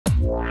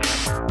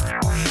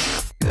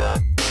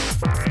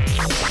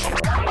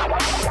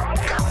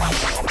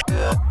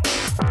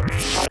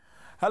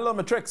Hello,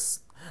 Matrix.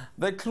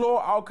 The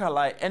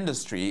chloralkali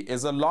industry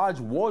is a large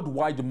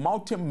worldwide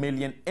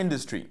multi-million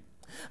industry.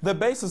 The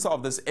basis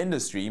of this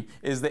industry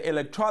is the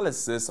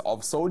electrolysis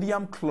of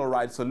sodium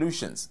chloride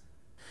solutions.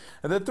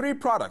 The three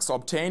products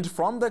obtained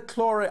from the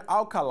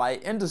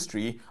chloralkali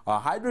industry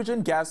are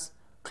hydrogen gas,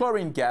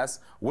 chlorine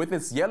gas with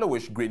its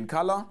yellowish-green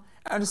color,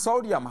 and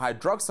sodium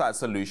hydroxide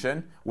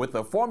solution with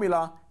the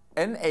formula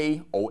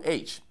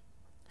NaOH.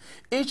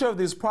 Each of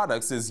these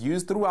products is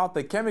used throughout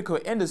the chemical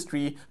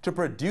industry to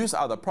produce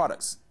other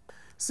products.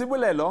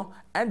 Sibulelo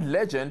and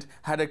Legend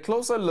had a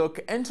closer look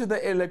into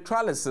the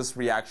electrolysis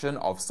reaction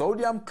of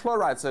sodium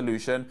chloride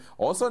solution,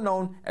 also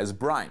known as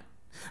brine.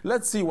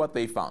 Let's see what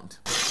they found.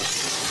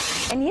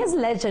 And here's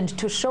Legend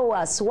to show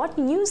us what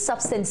new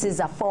substances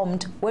are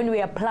formed when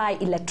we apply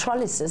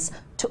electrolysis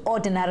to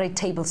ordinary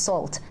table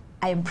salt.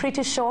 I am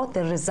pretty sure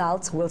the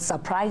results will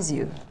surprise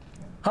you.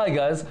 Hi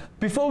guys,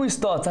 before we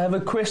start, I have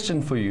a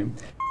question for you.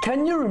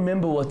 Can you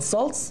remember what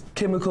salt's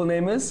chemical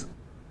name is?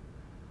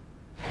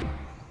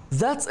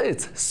 That's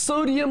it,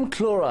 sodium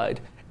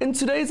chloride. In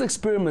today's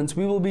experiment,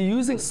 we will be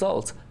using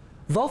salt.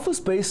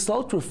 Valfos-based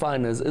Salt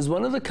Refiners is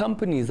one of the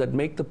companies that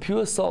make the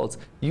pure salt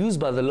used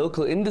by the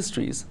local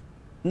industries.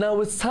 Now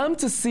it's time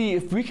to see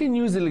if we can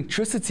use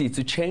electricity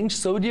to change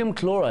sodium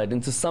chloride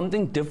into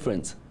something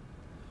different.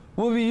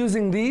 We'll be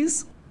using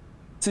these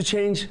to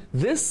change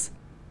this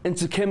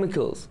into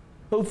chemicals,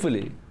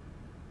 hopefully.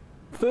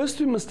 First,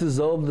 we must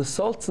dissolve the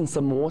salts in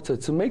some water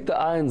to make the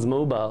ions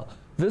mobile.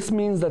 This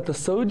means that the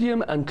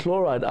sodium and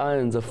chloride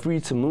ions are free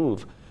to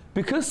move.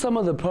 Because some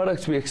of the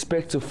products we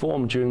expect to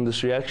form during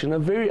this reaction are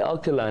very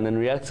alkaline and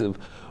reactive,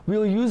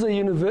 we'll use a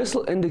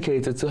universal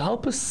indicator to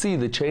help us see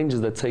the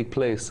changes that take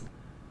place.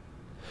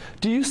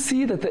 Do you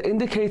see that the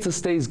indicator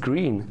stays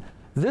green?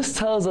 This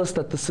tells us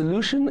that the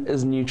solution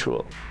is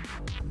neutral.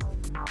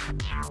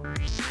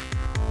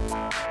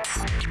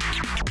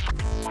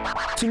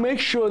 To make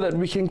sure that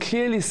we can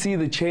clearly see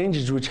the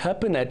changes which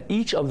happen at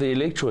each of the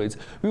electrodes,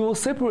 we will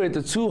separate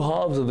the two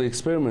halves of the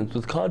experiment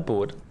with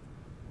cardboard.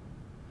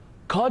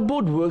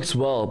 Cardboard works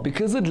well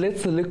because it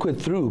lets the liquid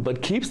through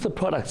but keeps the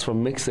products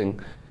from mixing.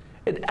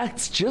 It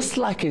acts just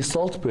like a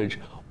salt bridge.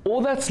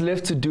 All that's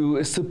left to do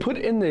is to put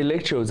in the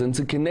electrodes and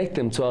to connect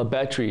them to our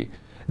battery.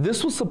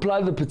 This will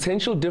supply the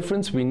potential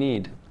difference we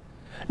need.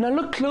 Now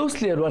look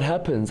closely at what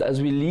happens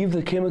as we leave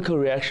the chemical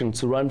reaction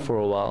to run for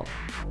a while.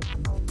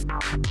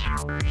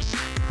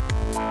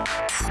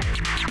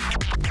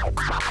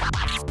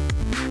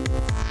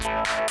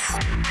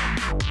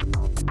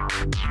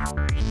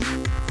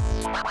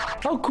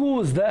 How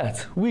cool is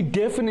that? We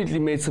definitely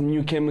made some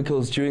new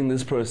chemicals during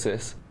this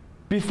process.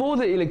 Before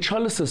the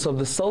electrolysis of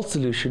the salt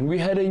solution, we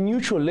had a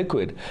neutral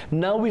liquid.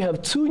 Now we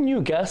have two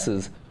new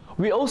gases.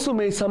 We also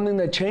made something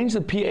that changed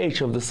the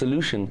pH of the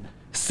solution.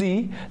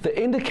 See,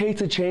 the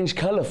indicator changed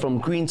color from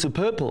green to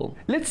purple.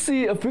 Let's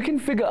see if we can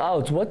figure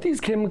out what these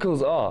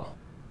chemicals are.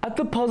 At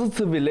the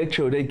positive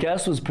electrode, a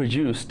gas was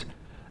produced.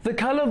 The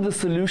color of the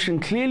solution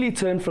clearly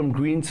turned from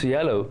green to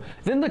yellow,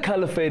 then the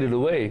color faded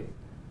away.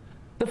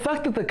 The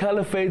fact that the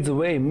color fades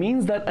away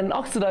means that an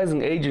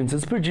oxidizing agent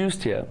is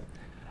produced here.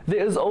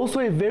 There is also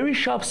a very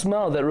sharp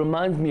smell that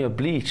reminds me of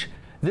bleach.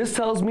 This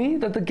tells me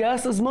that the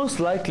gas is most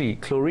likely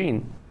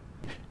chlorine.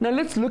 Now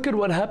let's look at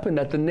what happened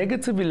at the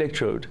negative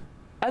electrode.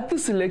 At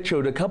this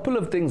electrode, a couple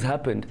of things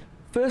happened.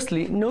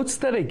 Firstly, notice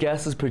that a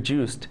gas is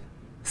produced.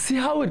 See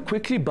how it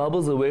quickly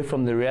bubbles away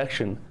from the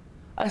reaction.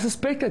 I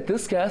suspect that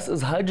this gas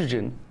is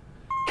hydrogen.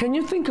 Can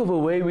you think of a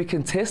way we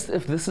can test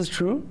if this is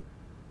true?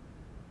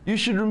 You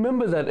should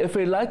remember that if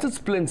a lighted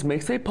splint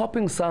makes a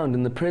popping sound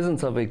in the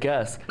presence of a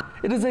gas,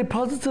 it is a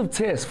positive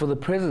test for the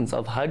presence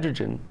of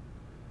hydrogen.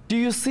 Do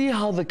you see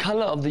how the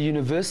color of the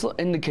universal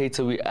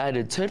indicator we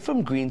added turned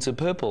from green to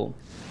purple?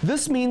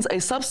 This means a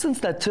substance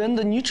that turned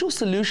the neutral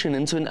solution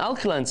into an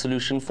alkaline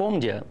solution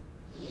formed here.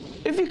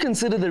 If you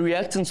consider the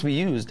reactants we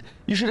used,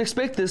 you should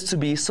expect this to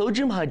be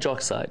sodium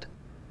hydroxide.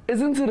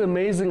 Isn't it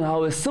amazing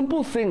how a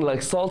simple thing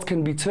like salt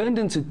can be turned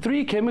into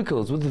three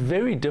chemicals with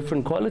very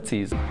different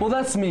qualities? Well,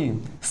 that's me.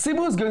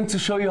 Sibu is going to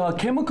show you how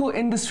chemical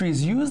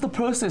industries use the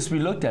process we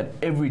looked at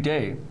every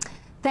day.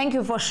 Thank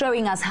you for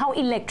showing us how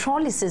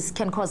electrolysis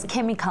can cause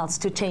chemicals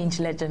to change,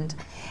 Legend.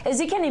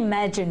 As you can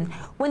imagine,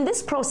 when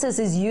this process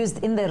is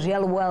used in the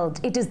real world,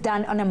 it is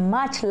done on a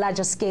much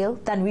larger scale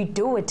than we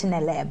do it in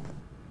a lab.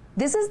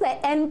 This is the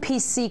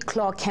NPC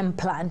Chlorchem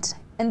plant,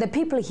 and the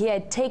people here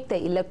take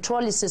the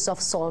electrolysis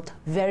of salt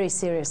very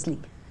seriously.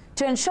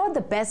 To ensure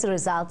the best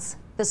results,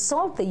 the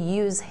salt they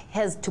use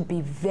has to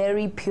be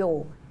very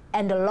pure,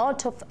 and a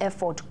lot of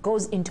effort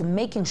goes into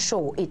making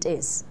sure it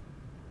is.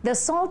 The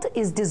salt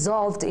is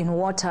dissolved in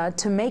water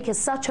to make a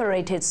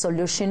saturated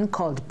solution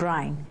called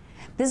brine.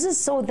 This is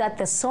so that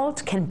the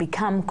salt can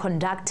become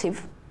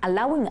conductive,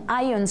 allowing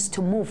ions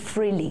to move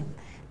freely.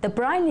 The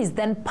brine is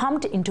then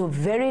pumped into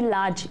very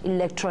large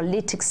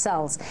electrolytic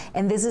cells,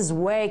 and this is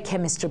where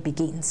chemistry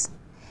begins.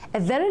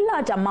 A very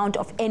large amount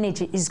of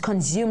energy is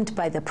consumed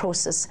by the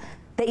process.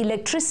 The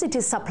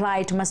electricity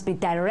supplied must be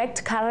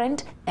direct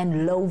current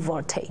and low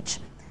voltage.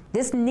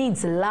 This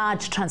needs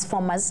large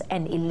transformers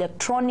and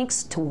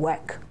electronics to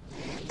work.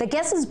 The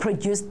gases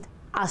produced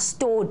are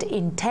stored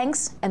in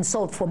tanks and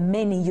sold for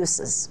many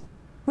uses.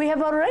 We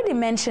have already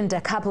mentioned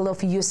a couple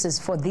of uses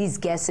for these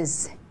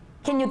gases.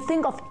 Can you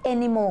think of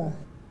any more?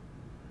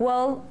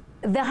 Well,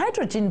 the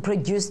hydrogen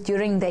produced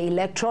during the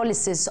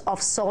electrolysis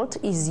of salt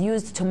is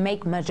used to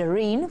make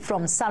margarine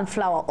from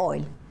sunflower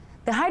oil.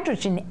 The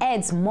hydrogen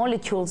adds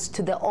molecules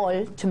to the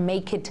oil to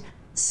make it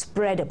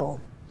spreadable.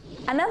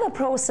 Another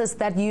process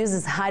that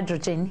uses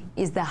hydrogen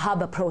is the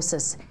Haber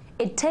process.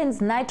 It turns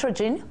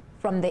nitrogen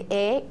from the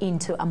air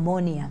into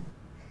ammonia.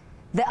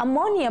 The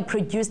ammonia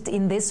produced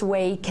in this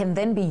way can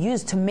then be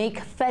used to make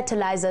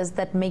fertilizers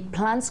that make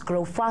plants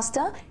grow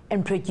faster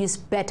and produce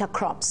better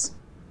crops.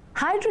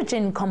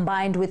 Hydrogen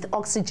combined with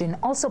oxygen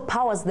also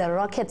powers the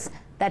rockets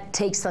that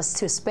takes us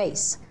to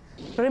space.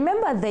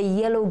 Remember the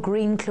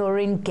yellow-green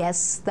chlorine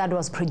gas that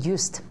was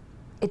produced?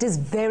 It is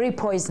very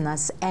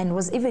poisonous and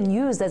was even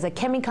used as a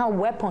chemical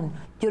weapon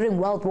during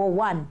World War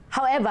I.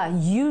 However,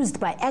 used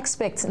by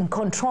experts in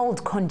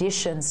controlled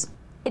conditions,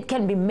 it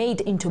can be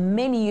made into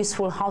many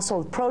useful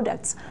household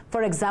products.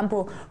 For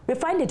example, we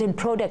find it in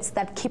products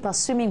that keep our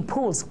swimming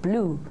pools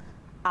blue,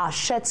 our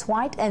shirts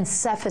white, and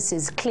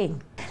surfaces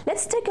clean.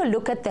 Let's take a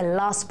look at the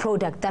last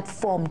product that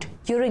formed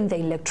during the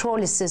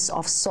electrolysis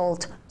of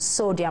salt,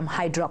 sodium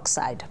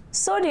hydroxide.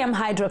 Sodium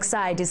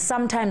hydroxide is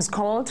sometimes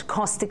called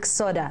caustic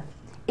soda.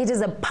 It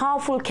is a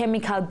powerful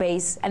chemical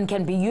base and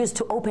can be used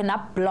to open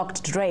up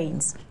blocked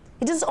drains.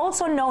 It is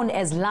also known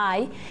as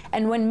lye,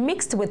 and when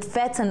mixed with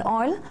fat and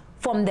oil,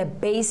 form the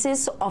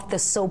basis of the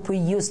soap we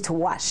use to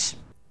wash.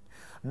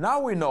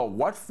 Now we know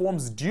what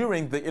forms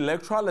during the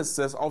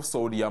electrolysis of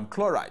sodium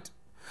chloride.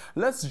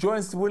 Let's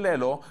join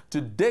Sibulelo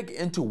to dig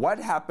into what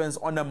happens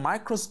on a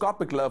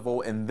microscopic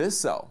level in this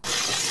cell.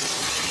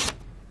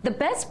 The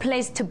best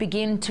place to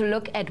begin to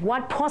look at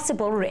what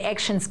possible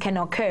reactions can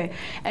occur,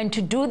 and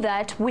to do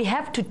that, we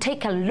have to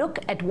take a look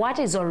at what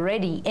is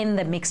already in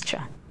the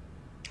mixture.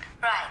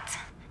 Right.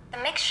 The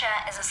mixture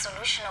is a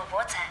solution of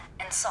water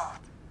and salt.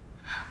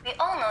 We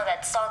all know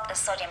that salt is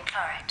sodium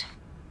chloride.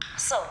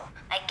 So,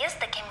 I guess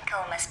the chemical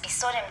must be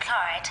sodium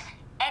chloride,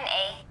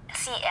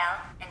 NaCl,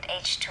 and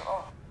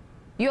H2O.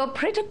 You're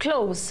pretty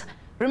close.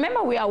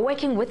 Remember, we are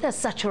working with a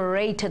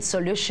saturated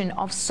solution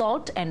of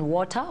salt and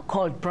water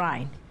called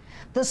brine.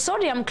 The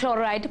sodium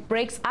chloride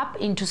breaks up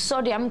into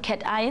sodium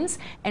cations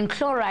and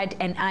chloride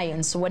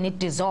anions when it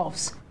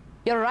dissolves.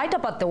 You're right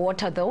about the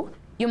water though.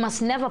 You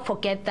must never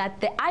forget that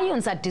the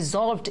ions are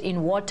dissolved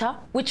in water,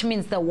 which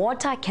means the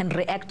water can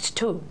react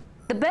too.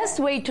 The best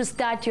way to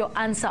start your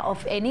answer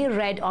of any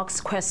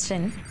redox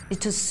question is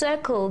to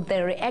circle the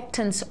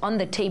reactants on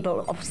the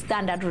table of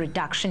standard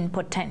reduction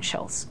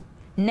potentials.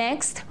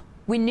 Next,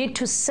 we need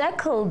to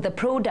circle the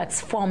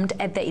products formed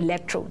at the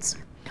electrodes.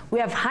 We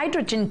have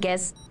hydrogen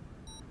gas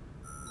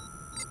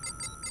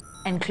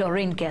and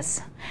chlorine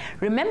gas.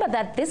 Remember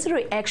that this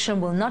reaction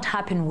will not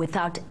happen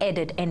without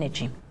added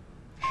energy.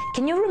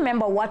 Can you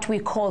remember what we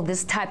call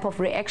this type of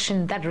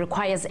reaction that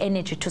requires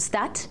energy to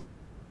start?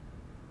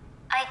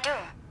 I do.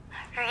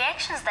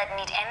 Reactions that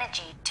need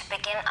energy to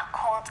begin are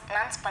called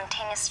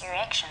non-spontaneous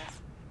reactions.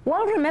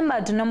 Well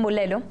remembered,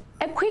 Nombulelo.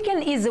 A quick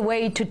and easy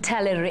way to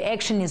tell a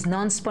reaction is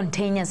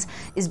non-spontaneous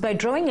is by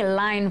drawing a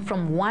line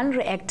from one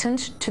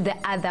reactant to the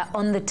other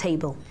on the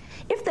table.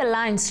 If the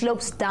line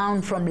slopes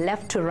down from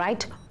left to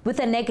right with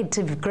a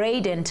negative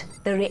gradient,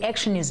 the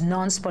reaction is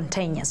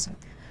non-spontaneous.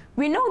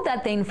 We know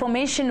that the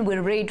information we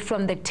read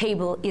from the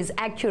table is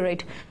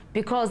accurate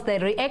because the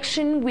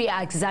reaction we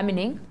are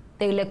examining,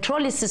 the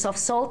electrolysis of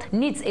salt,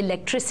 needs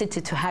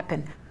electricity to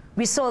happen.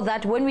 We saw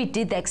that when we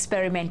did the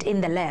experiment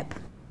in the lab.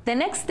 The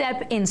next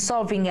step in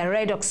solving a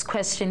redox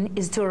question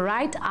is to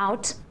write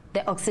out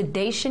the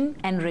oxidation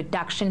and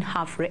reduction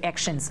half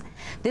reactions.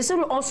 This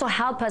will also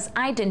help us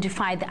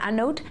identify the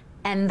anode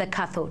and the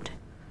cathode.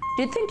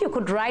 Do you think you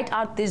could write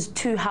out these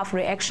two half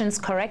reactions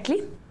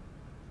correctly?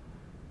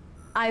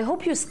 I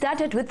hope you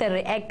started with the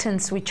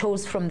reactants we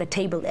chose from the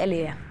table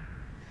earlier.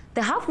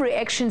 The half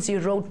reactions you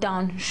wrote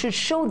down should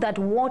show that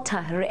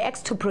water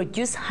reacts to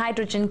produce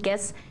hydrogen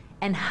gas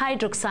and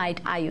hydroxide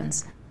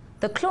ions.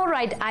 The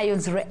chloride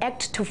ions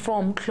react to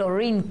form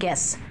chlorine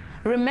gas.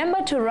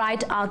 Remember to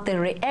write out the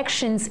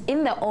reactions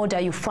in the order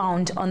you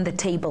found on the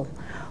table,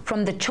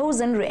 from the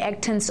chosen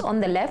reactants on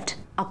the left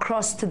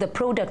across to the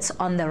products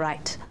on the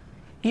right.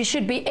 You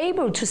should be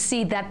able to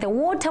see that the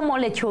water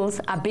molecules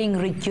are being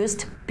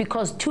reduced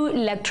because 2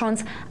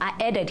 electrons are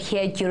added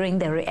here during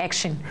the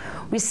reaction.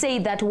 We say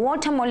that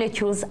water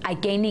molecules are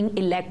gaining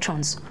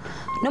electrons.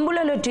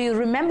 Nombulelo, do you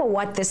remember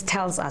what this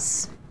tells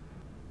us?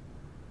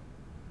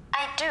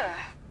 I do.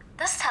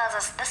 This tells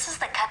us this is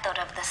the cathode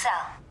of the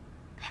cell.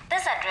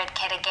 There's that red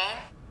cat again,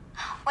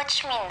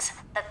 which means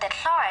that the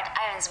chloride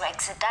ions were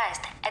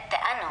oxidized at the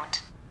anode.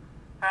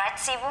 Right,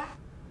 Sibu?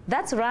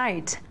 That's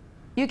right.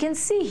 You can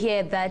see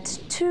here that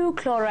 2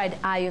 chloride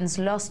ions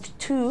lost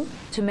 2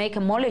 to make a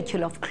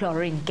molecule of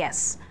chlorine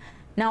gas.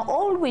 Now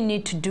all we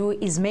need to do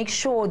is make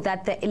sure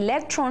that the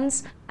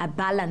electrons are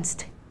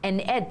balanced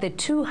and add the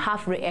 2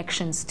 half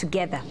reactions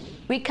together.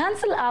 We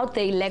cancel out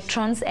the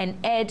electrons and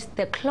add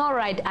the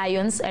chloride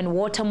ions and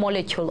water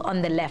molecule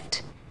on the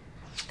left.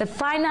 The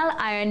final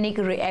ionic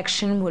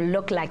reaction will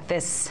look like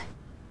this.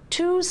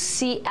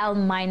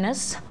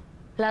 2Cl-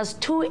 plus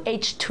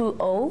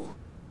 2H2O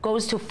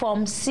goes to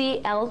form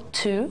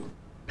Cl2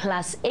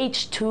 plus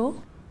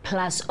H2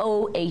 plus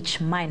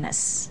OH-.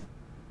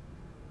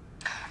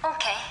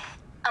 Okay,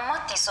 I'm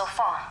with you so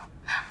far.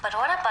 But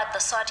what about the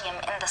sodium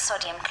in the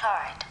sodium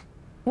chloride?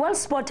 Well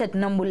spotted,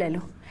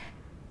 Nombulelo.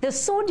 The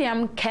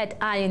sodium cation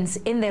ions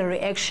in the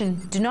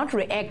reaction do not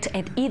react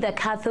at either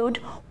cathode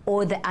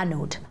or the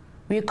anode.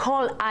 We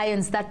call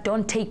ions that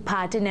don't take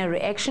part in a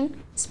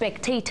reaction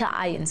spectator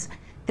ions.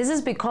 This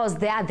is because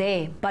they are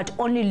there, but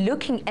only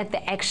looking at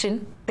the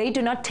action, they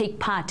do not take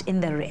part in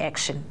the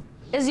reaction.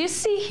 As you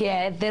see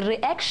here, the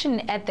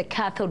reaction at the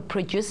cathode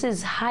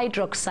produces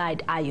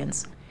hydroxide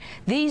ions.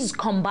 These,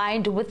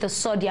 combined with the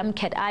sodium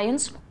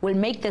cations, will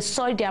make the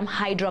sodium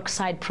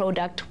hydroxide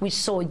product we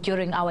saw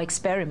during our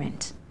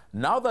experiment.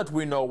 Now that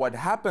we know what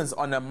happens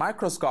on a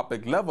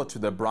microscopic level to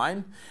the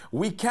brine,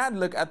 we can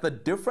look at the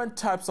different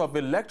types of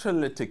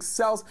electrolytic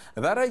cells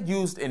that are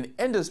used in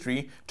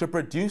industry to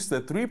produce the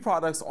three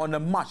products on a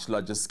much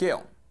larger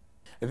scale.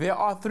 There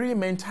are three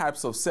main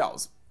types of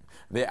cells: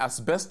 the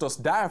asbestos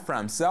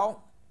diaphragm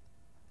cell,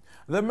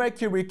 the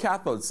mercury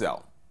cathode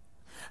cell.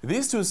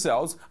 These two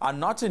cells are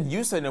not in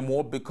use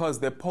anymore because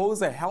they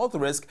pose a health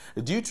risk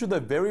due to the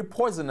very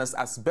poisonous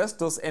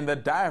asbestos in the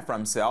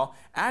diaphragm cell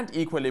and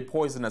equally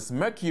poisonous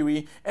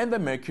mercury in the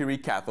mercury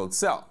cathode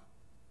cell.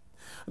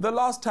 The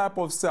last type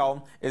of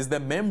cell is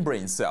the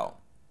membrane cell.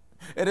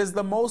 It is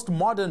the most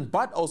modern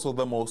but also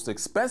the most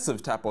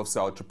expensive type of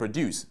cell to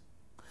produce.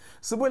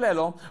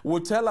 Sibulelo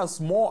will tell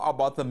us more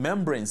about the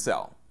membrane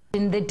cell.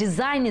 The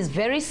design is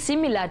very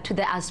similar to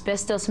the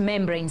asbestos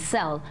membrane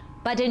cell,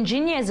 but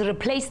engineers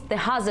replaced the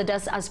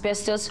hazardous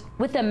asbestos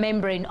with a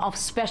membrane of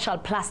special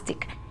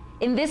plastic.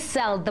 In this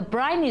cell, the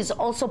brine is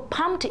also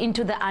pumped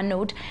into the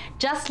anode,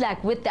 just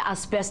like with the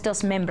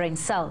asbestos membrane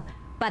cell,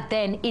 but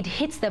then it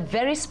hits the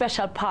very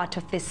special part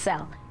of this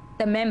cell,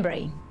 the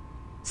membrane.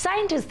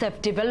 Scientists have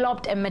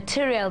developed a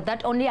material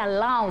that only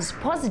allows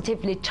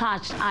positively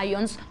charged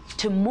ions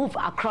to move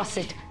across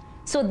it.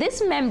 So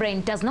this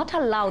membrane does not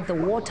allow the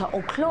water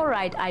or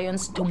chloride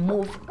ions to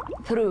move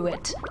through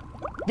it.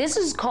 This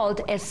is called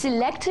a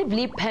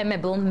selectively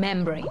permeable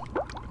membrane.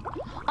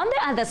 On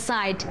the other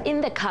side, in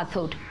the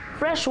cathode,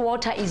 fresh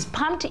water is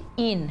pumped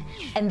in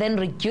and then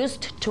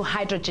reduced to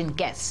hydrogen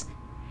gas.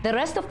 The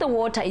rest of the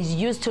water is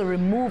used to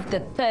remove the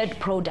third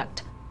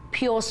product,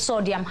 pure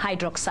sodium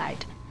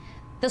hydroxide.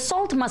 The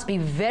salt must be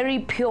very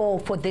pure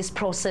for this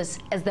process,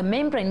 as the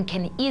membrane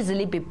can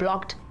easily be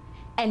blocked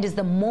and is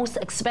the most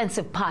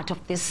expensive part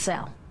of this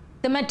cell.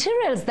 The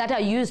materials that are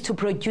used to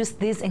produce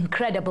these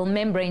incredible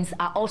membranes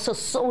are also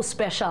so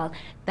special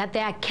that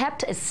they are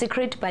kept a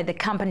secret by the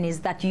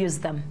companies that use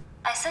them.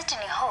 I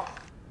certainly hope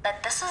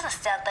that this is the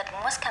cell that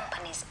most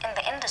companies in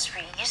the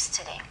industry use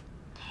today.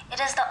 It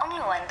is the only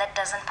one that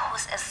doesn't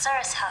pose a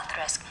serious health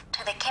risk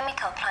to the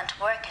chemical plant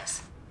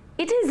workers.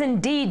 It is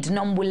indeed,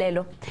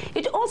 Nombulelo.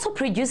 It also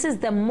produces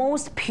the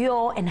most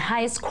pure and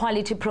highest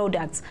quality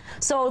products.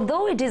 So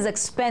although it is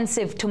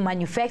expensive to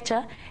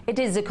manufacture, it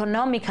is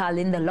economical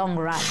in the long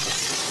run.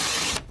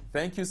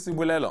 Thank you,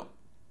 Sibulelo.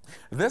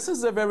 This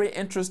is a very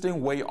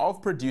interesting way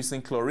of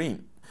producing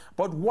chlorine.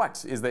 But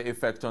what is the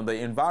effect on the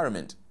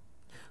environment?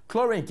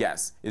 Chlorine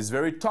gas is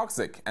very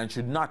toxic and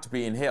should not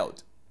be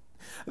inhaled.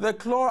 The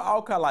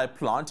chloralkali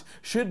plant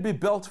should be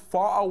built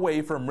far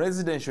away from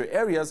residential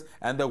areas,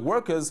 and the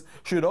workers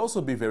should also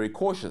be very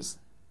cautious.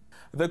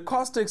 The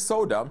caustic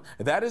soda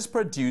that is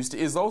produced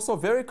is also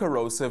very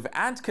corrosive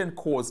and can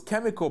cause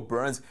chemical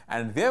burns,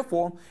 and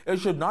therefore it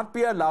should not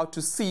be allowed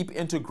to seep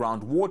into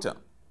groundwater.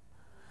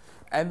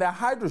 And the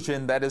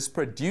hydrogen that is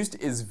produced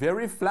is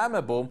very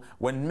flammable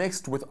when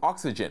mixed with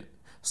oxygen,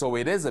 so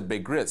it is a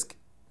big risk.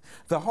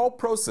 The whole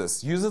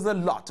process uses a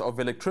lot of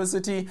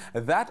electricity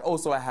that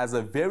also has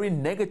a very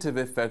negative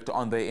effect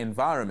on the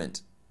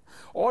environment.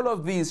 All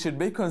of these should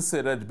be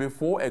considered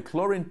before a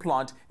chlorine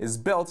plant is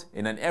built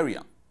in an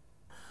area.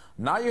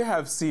 Now you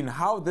have seen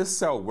how this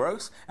cell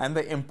works and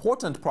the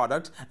important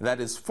product that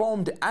is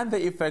formed and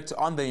the effect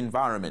on the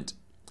environment.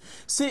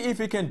 See if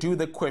you can do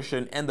the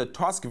question in the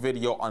task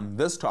video on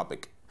this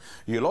topic.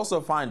 You'll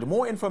also find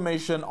more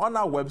information on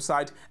our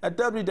website at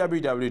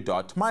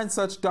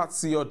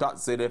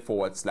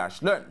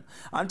www.mindsearch.co.za/learn.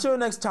 Until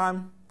next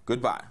time,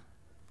 goodbye.